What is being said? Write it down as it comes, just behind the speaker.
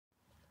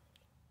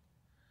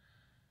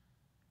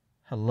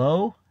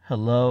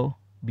Hello,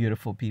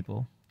 beautiful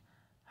people.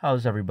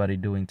 How's everybody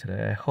doing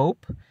today? I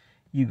hope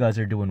you guys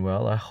are doing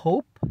well. I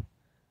hope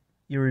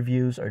your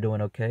reviews are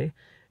doing okay.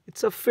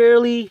 It's a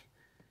fairly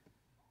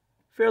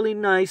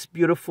nice,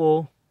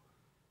 beautiful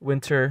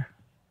winter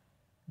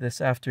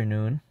this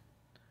afternoon.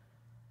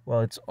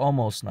 Well, it's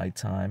almost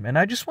nighttime, and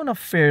I just want to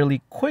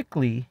fairly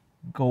quickly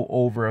go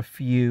over a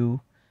few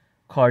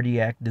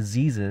cardiac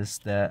diseases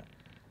that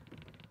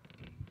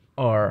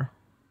are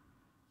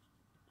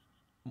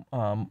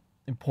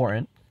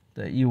important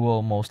that you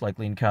will most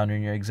likely encounter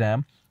in your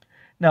exam.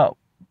 Now,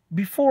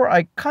 before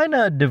I kind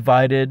of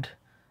divided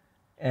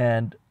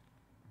and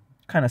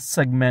kind of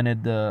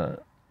segmented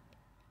the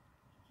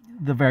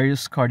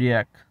various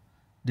cardiac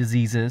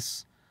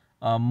diseases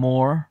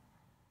more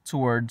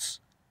towards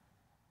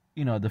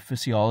the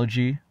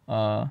physiology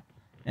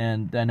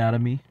and the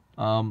anatomy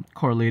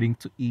correlating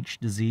to each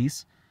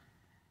disease,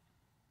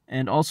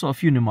 and also a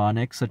few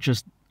mnemonics such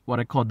as what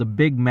I call the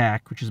Big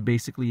Mac, which is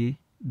basically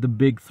the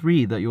big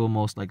three that you will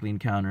most likely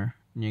encounter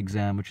in your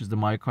exam, which is the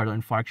myocardial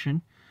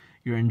infarction,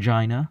 your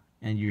angina,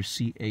 and your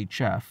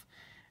CHF.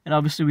 And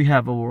obviously we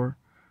have our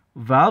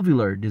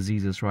valvular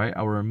diseases, right?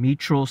 Our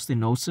mitral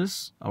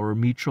stenosis, our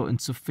mitral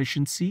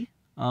insufficiency,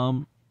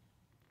 mitral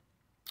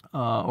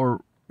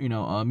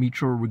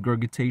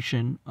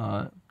regurgitation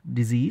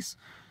disease,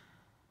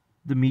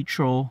 the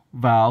mitral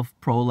valve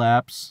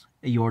prolapse,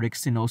 aortic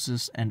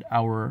stenosis, and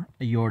our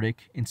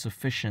aortic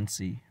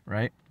insufficiency,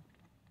 right?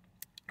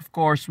 Of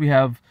course, we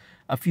have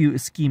a few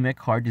ischemic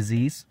heart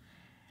disease.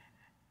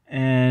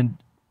 And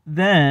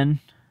then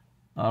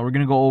we're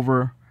going to go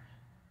over,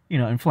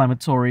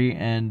 inflammatory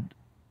and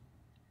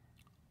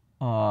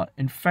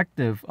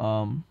infective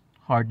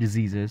heart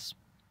diseases.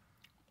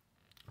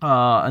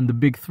 And the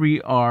big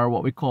three are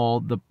what we call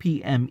the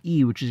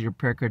PME, which is your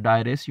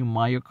pericarditis, your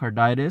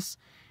myocarditis,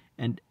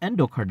 and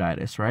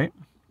endocarditis, right?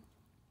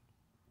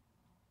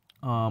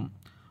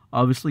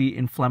 Obviously,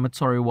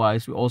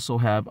 inflammatory-wise, we also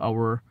have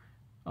our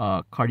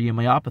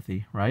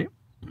cardiomyopathy, right?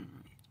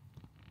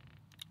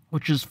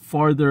 Which is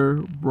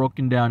farther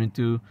broken down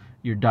into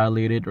your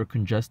dilated or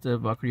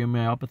congestive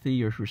cardiomyopathy,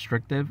 your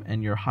restrictive,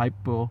 and your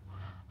hypertrophic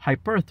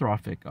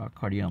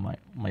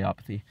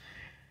cardiomyopathy.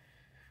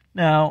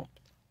 Now,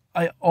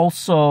 I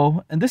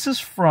also, and this is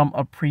from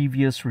a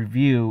previous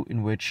review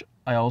in which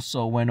I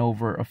also went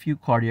over a few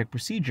cardiac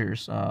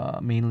procedures,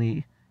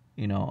 mainly,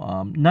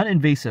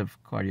 non-invasive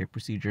cardiac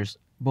procedures,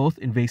 both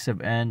invasive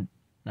and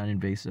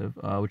non-invasive,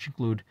 which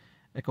include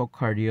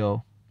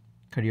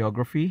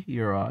echocardiography,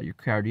 your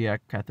cardiac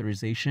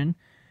catheterization,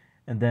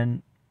 and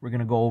then we're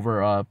gonna go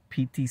over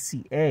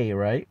PTCA,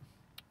 right,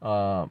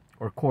 or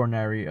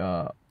coronary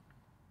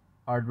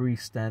artery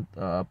stent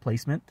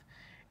placement,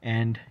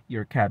 and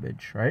your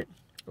CABG, right,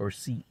 or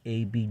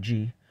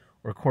CABG,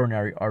 or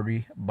coronary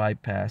artery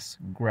bypass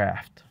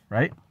graft,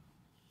 right?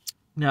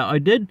 Now, I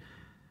did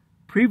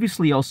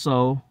previously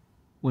also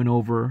went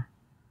over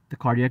the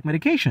cardiac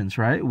medications,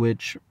 right,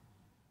 which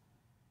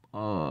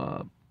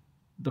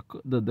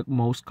the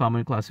most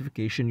common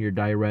classification, your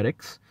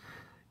diuretics,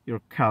 your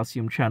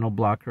calcium channel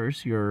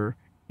blockers, your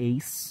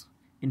ACE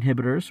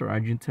inhibitors or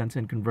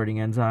angiotensin converting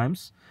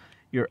enzymes,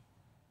 your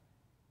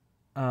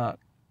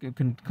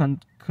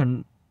angiotensin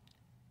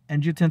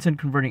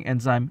converting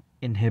enzyme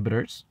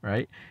inhibitors,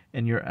 right,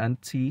 and your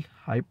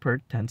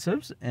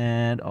antihypertensives,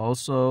 and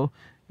also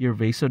your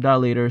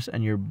vasodilators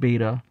and your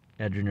beta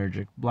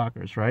adrenergic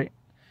blockers, right?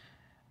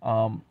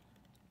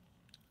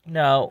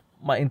 Now,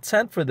 my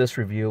intent for this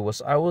review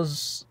was I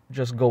was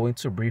just going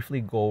to briefly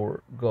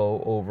go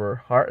over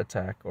heart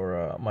attack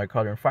or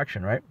myocardial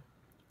infarction, right?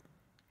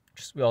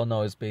 Which we all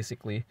know is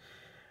basically,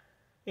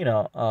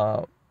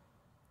 a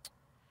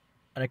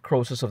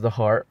necrosis of the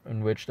heart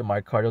in which the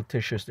myocardial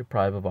tissue is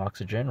deprived of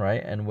oxygen,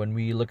 right? And when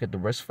we look at the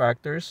risk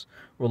factors,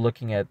 we're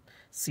looking at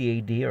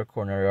CAD or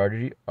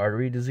coronary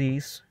artery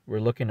disease. We're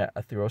looking at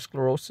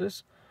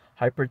atherosclerosis,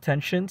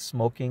 hypertension,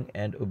 smoking,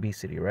 and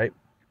obesity, right?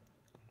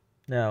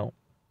 Now,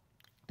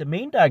 the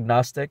main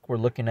diagnostic we're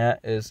looking at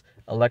is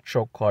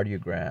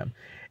electrocardiogram.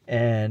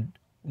 And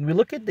when we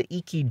look at the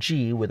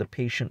EKG with a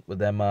patient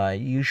with MI,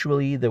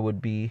 usually there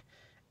would be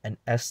an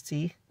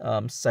ST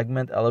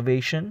segment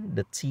elevation.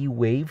 The T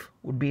wave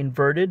would be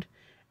inverted,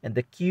 and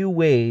the Q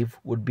wave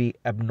would be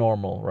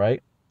abnormal,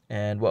 right?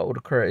 And what would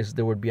occur is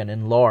there would be an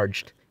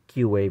enlarged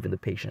Q wave in the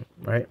patient,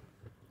 right?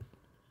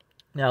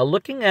 Now,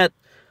 looking at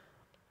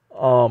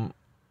the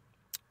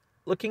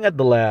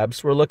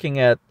labs, we're looking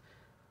at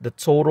the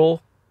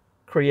total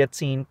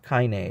creatine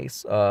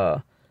kinase,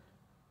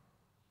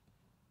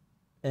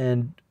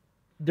 and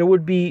there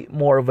would be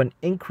more of an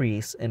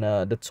increase in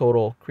the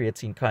total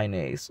creatine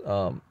kinase,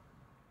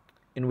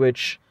 in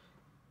which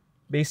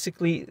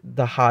basically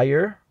the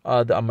higher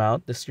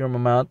the serum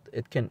amount,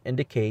 it can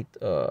indicate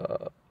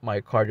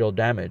myocardial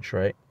damage,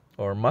 right,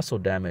 or muscle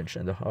damage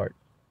in the heart.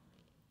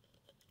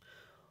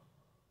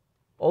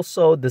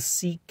 Also, the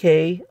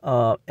CK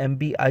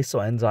MB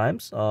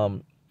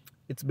isoenzymes,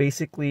 it's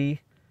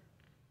basically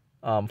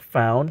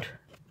found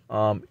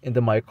in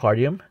the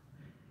myocardium,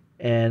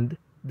 and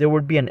there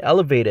would be an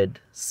elevated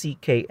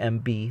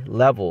CKMB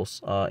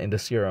levels in the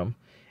serum.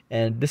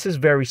 And this is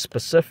very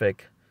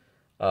specific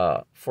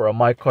for a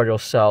myocardial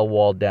cell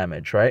wall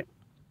damage, right?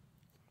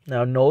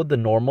 Now, know the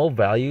normal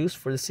values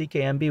for the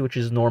CKMB, which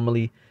is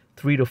normally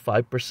 3 to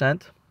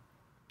 5%,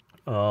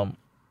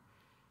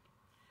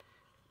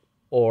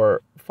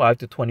 or 5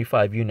 to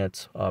 25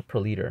 units per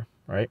liter,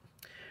 right?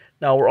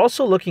 Now, we're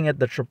also looking at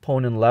the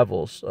troponin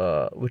levels,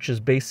 which is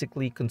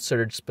basically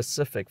considered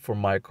specific for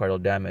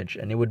myocardial damage,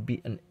 and it would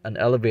be an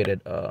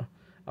elevated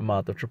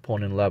amount of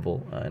troponin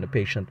level in a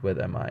patient with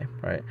MI,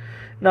 right?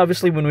 Now,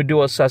 obviously, when we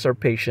do assess our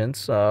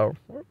patients, there's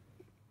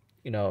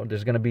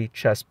going to be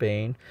chest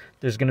pain.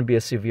 There's going to be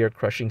a severe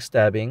crushing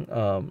stabbing,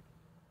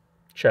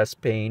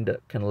 chest pain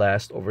that can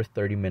last over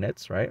 30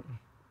 minutes, right?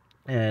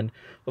 And,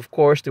 of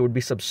course, there would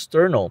be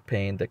substernal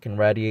pain that can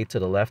radiate to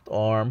the left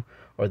arm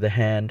or the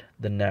hand,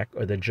 the neck,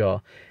 or the jaw.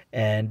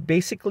 And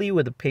basically,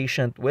 with a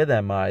patient with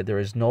MI, there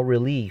is no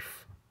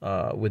relief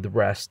with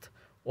rest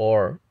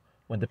or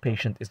when the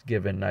patient is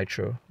given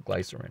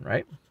nitroglycerin,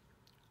 right?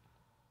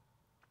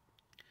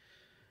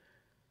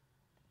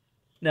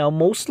 Now,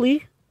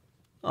 mostly,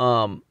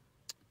 in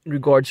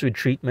regards to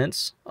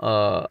treatments,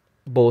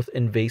 both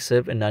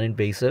invasive and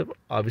non-invasive,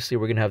 obviously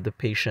we're going to have the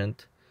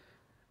patient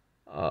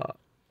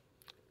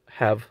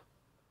have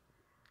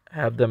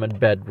them at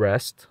bed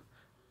rest.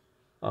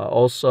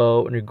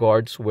 Also, in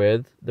regards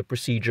with the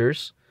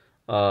procedures,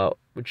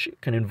 which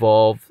can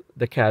involve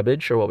the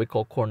CABG, or what we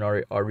call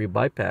coronary artery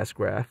bypass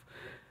graft.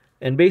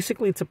 And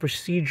basically, it's a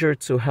procedure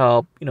to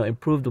help,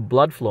 improve the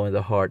blood flow in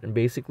the heart, and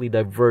basically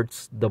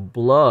diverts the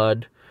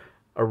blood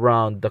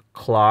around the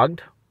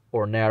clogged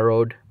or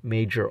narrowed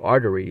major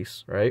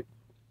arteries, right?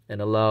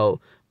 And allow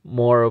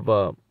more of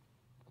a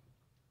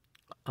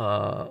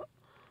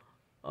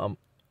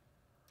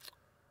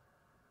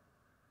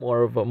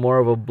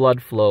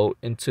blood flow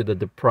into the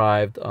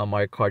deprived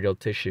myocardial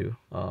tissue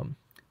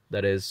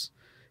that is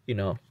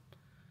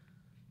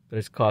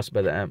caused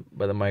by the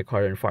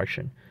myocardial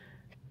infarction.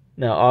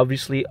 Now,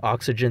 obviously,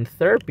 oxygen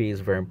therapy is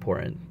very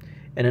important,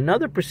 and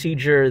another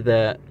procedure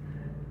that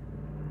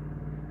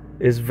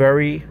is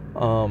very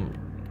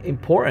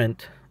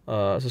important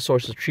as a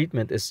source of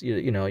treatment is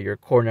your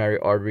coronary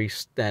artery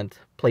stent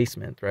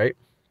placement, right?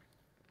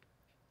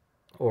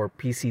 Or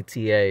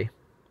PCTA.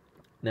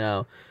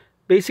 Now,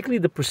 basically,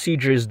 the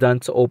procedure is done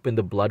to open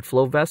the blood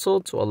flow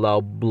vessel to allow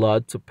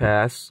blood to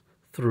pass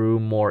through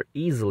more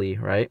easily,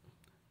 right?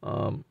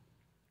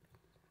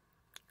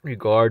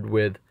 Regard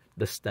with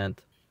the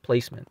stent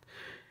placement.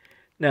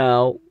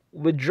 Now,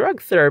 with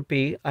drug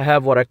therapy, I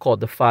have what I call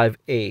the 5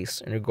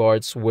 A's in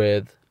regards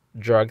with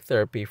drug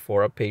therapy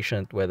for a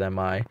patient with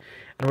MI.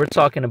 And we're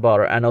talking about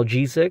our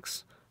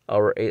analgesics,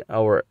 our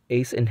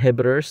ACE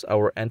inhibitors,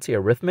 our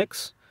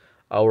antiarrhythmics,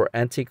 our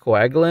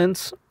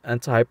anticoagulants,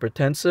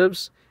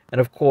 antihypertensives,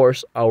 and of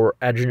course, our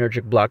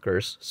adrenergic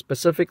blockers,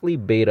 specifically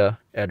beta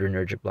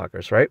adrenergic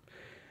blockers, right?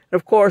 And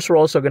of course, we're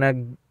also going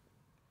to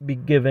be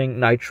giving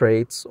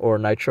nitrates or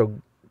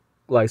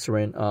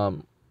nitroglycerin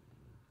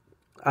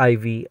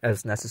IV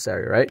as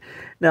necessary, right?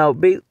 Now,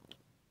 with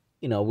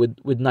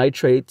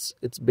nitrates,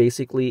 it's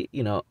basically,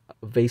 a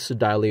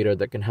vasodilator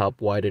that can help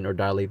widen or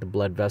dilate the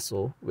blood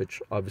vessel, which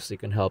obviously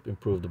can help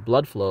improve the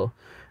blood flow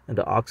and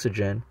the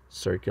oxygen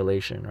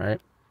circulation,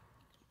 right?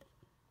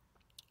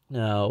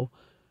 Now,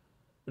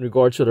 in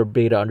regards to the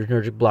beta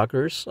adrenergic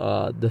blockers,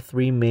 the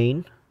 3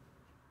 main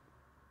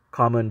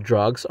common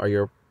drugs are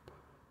your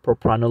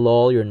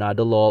propranolol, your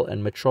nadolol,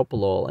 and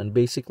metoprolol, and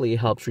basically it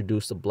helps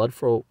reduce the blood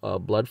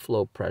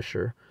flow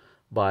pressure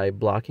by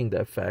blocking the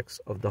effects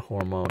of the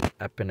hormone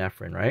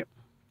epinephrine, right?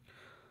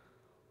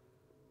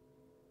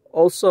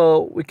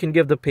 Also, we can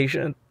give the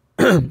patient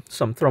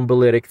some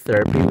thrombolytic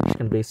therapy, which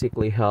can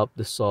basically help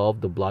dissolve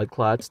the blood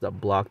clots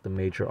that block the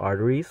major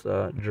arteries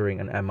during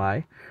an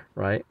MI,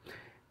 right?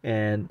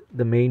 And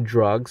the main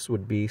drugs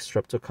would be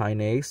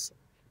streptokinase,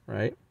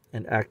 right,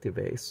 and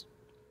activase.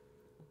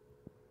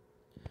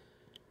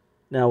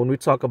 Now, when we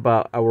talk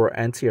about our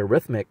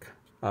antiarrhythmic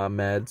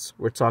meds,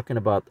 we're talking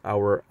about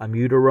our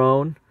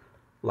amiodarone,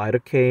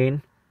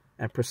 lidocaine,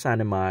 and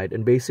prosanamide,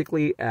 and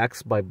basically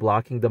acts by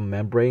blocking the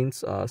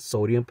membranes,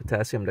 sodium,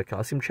 potassium, and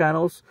calcium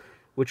channels,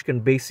 which can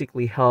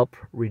basically help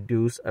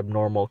reduce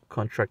abnormal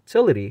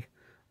contractility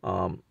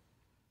in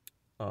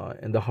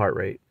the heart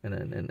rate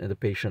in the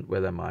patient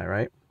with MI,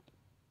 right?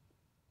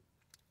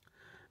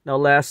 Now,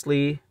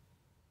 lastly,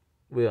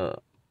 I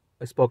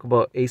spoke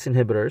about ACE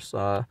inhibitors.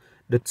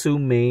 The 2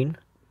 main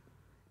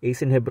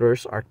ACE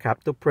inhibitors are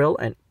captopril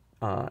and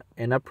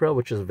enalapril,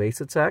 which is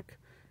Vasotec.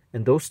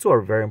 And those 2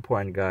 are very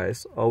important,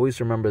 guys. Always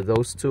remember,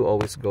 those 2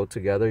 always go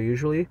together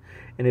usually.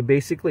 And it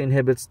basically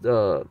inhibits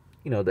the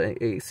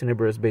ACE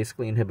inhibitors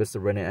basically inhibits the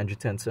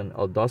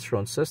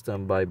renin-angiotensin-aldosterone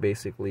system by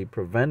basically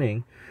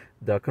preventing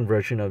the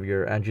conversion of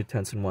your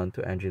angiotensin 1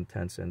 to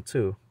angiotensin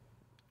 2,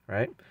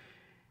 right?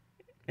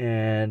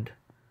 And,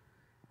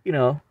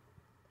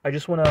 I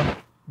just want to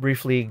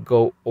briefly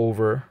go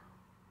over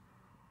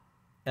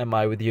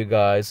MI with you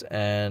guys,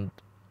 and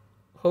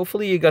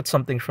hopefully you got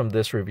something from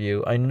this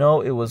review. I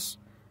know it was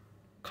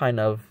kind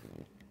of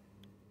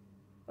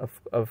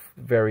a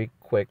very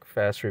quick,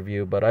 fast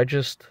review, but I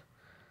just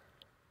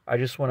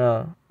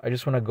wanna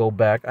go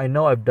back. I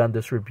know I've done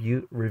this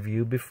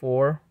review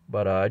before,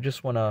 but I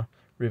just wanna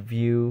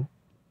review,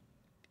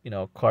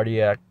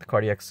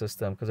 cardiac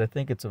system, because I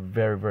think it's a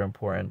very, very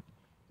important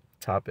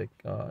topic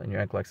in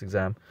your NCLEX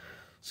exam.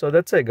 So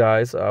that's it,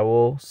 guys. I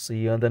will see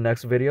you in the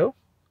next video.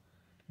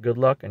 Good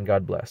luck and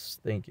God bless.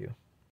 Thank you.